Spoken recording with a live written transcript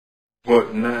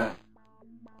But now,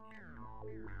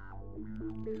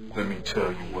 let me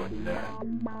tell you what now.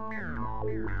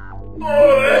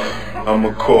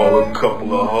 I'ma call a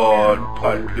couple of hard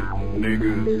pipe-hitting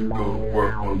niggas to go to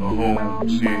work on the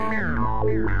homes here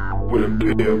with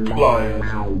a pair of pliers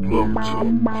and a blowtorch.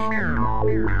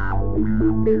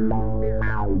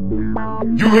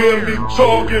 You hear me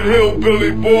talking,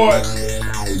 hillbilly boy?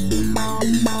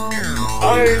 I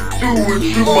ain't through with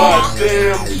you, my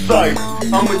damn sight.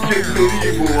 I'ma get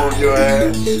medieval on your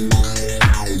ass.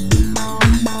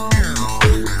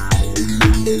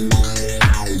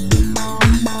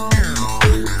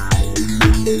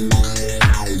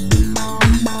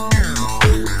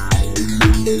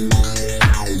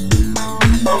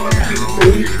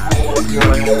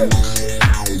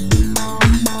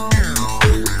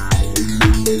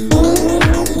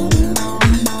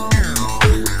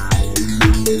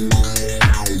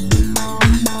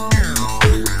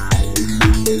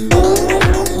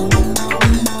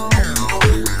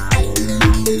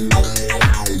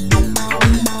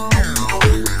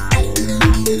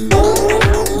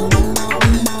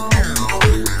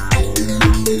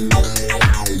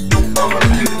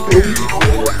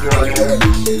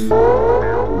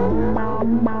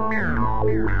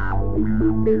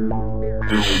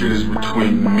 This shit is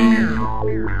between me,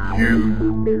 you,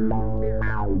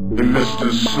 and Mr.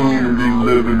 Soon-to-be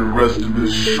living the rest of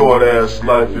his short-ass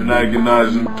life in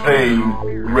agonizing pain,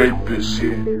 rapist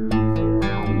here.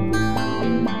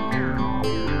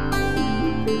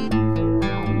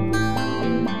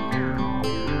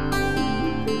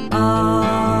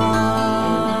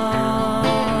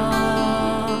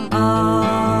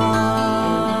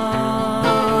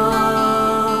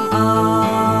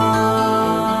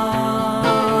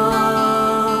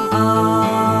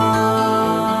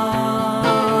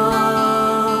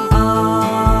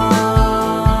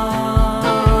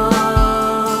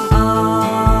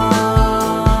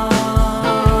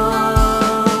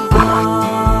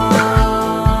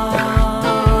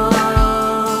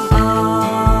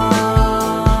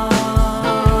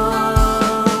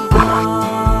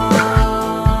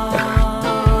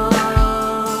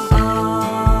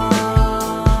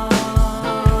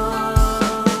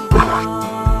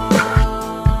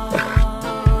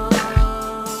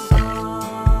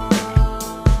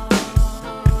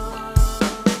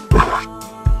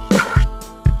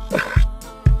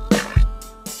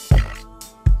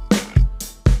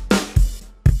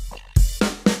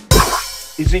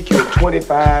 Ezekiel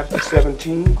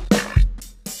 25:17.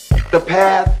 The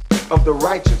path of the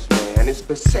righteous man is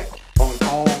beset on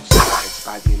all sides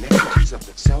by the iniquities of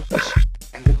the selfish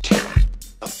and the tyranny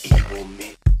of evil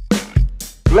men.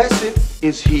 Blessed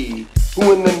is he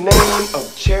who in the name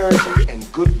of charity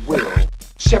and goodwill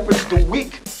shepherds the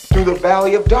weak through the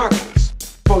valley of darkness,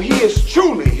 for he is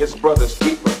truly his brother's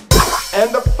keeper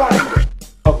and the finder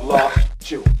of lost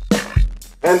children.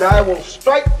 And I will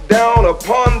strike down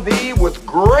upon thee with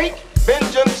great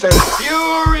vengeance and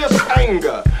furious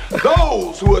anger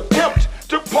those who attempt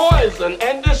to poison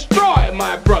and destroy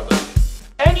my brother.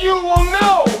 And you will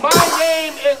know my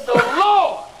name is the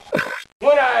Lord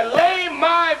when I lay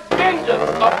my vengeance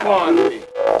upon thee.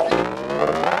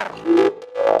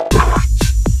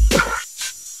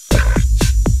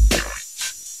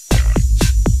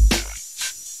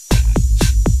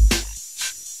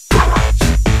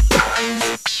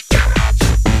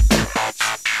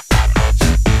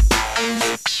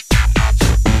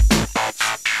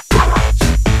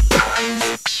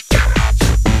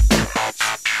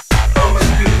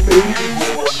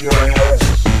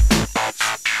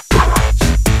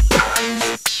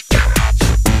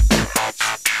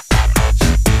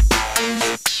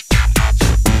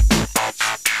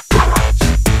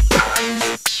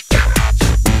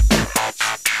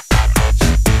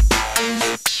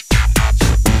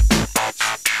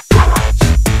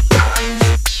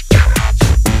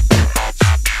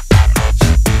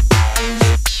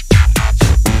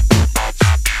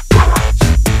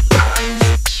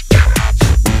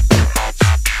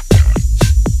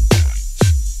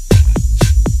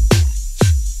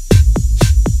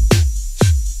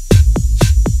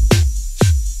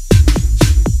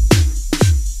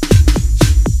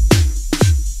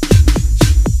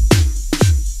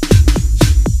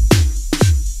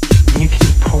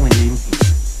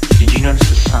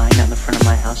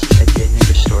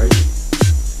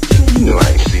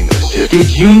 Did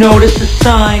you notice a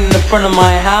sign in the front of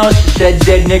my house that said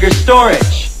dead nigger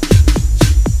storage?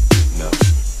 No.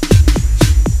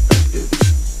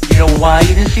 You know why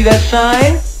you didn't see that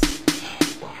sign?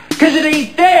 Cause it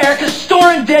ain't there, cause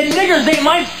storing dead niggers ain't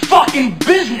my fucking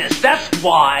business, that's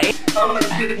why. I'm gonna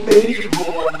get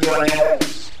medieval on your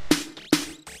ass.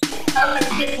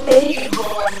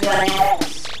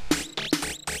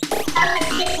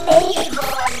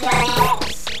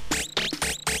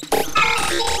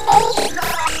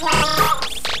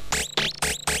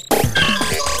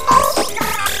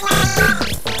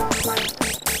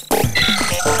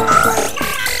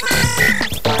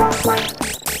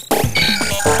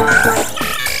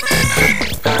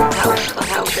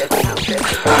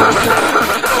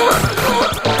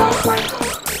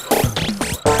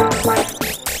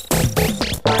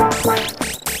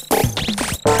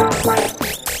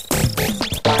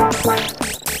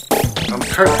 I'm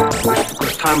curtain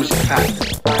because time is a factor.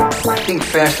 I think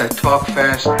fast, I talk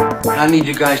fast, and I need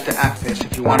you guys to act fast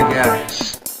if you want to get out of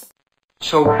this.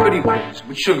 So, pretty please,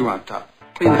 with sugar on top.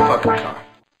 Clean the fucking car.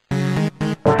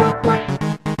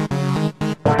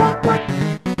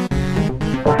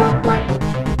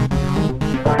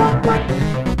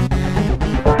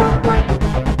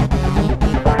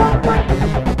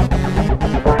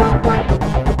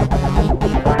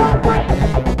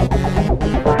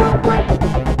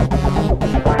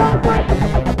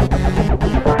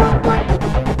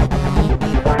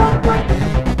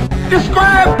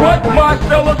 Describe what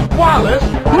Marcellus Wallace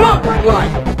looked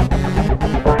like.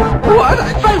 What?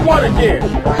 Say what again?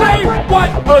 Say what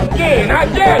again? I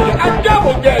dare you. I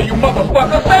double dare you,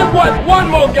 motherfucker. Say what one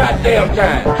more goddamn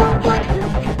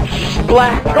time. He's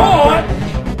black. Go on.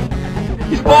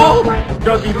 He's bald.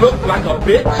 Does he look like a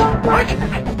bitch? What?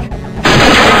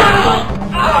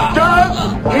 Does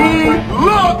he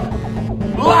look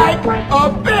like a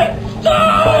bitch? So,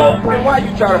 then why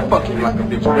you try to fuck him like a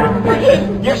bitch,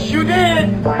 Brett? Yes, you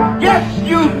did. Yes,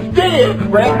 you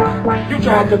did, Brett. You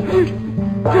tried to fuck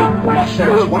him.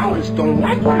 Marcellus Wallace don't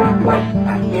like you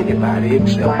like anybody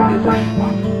except his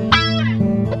wife.